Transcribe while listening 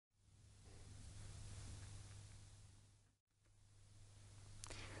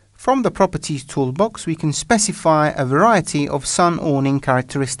From the Properties toolbox, we can specify a variety of sun awning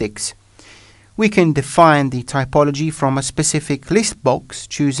characteristics. We can define the typology from a specific list box,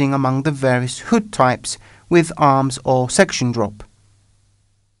 choosing among the various hood types with arms or section drop.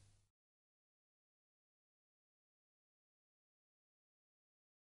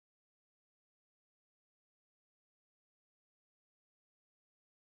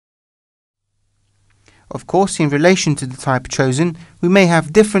 Of course, in relation to the type chosen, we may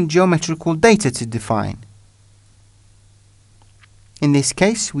have different geometrical data to define. In this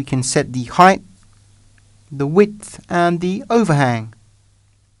case, we can set the height, the width and the overhang.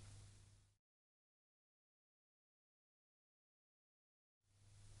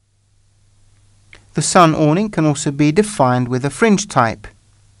 The sun awning can also be defined with a fringe type.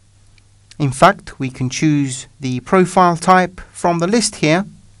 In fact, we can choose the profile type from the list here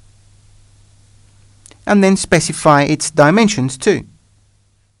and then specify its dimensions too.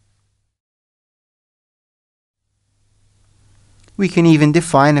 We can even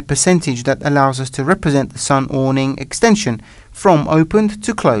define a percentage that allows us to represent the sun awning extension from opened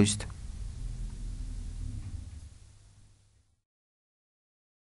to closed.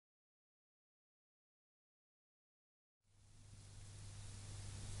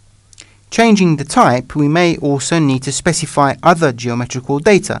 Changing the type, we may also need to specify other geometrical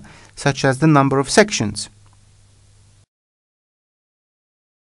data, such as the number of sections.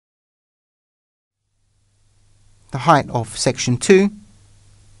 The height of section 2,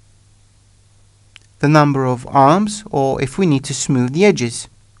 the number of arms, or if we need to smooth the edges.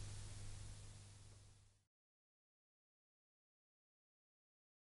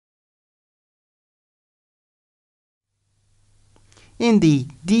 In the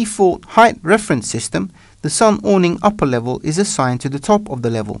default height reference system, the sun awning upper level is assigned to the top of the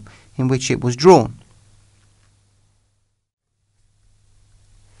level in which it was drawn.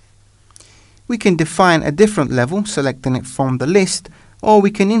 We can define a different level, selecting it from the list, or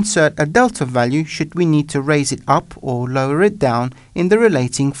we can insert a delta value should we need to raise it up or lower it down in the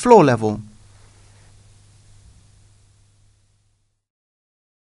relating floor level.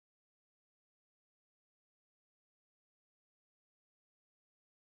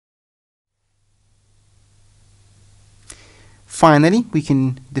 Finally, we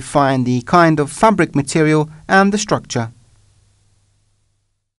can define the kind of fabric material and the structure.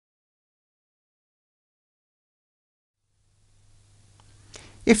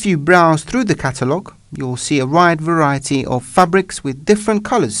 If you browse through the catalogue, you'll see a wide variety of fabrics with different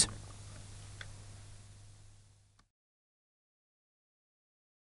colours.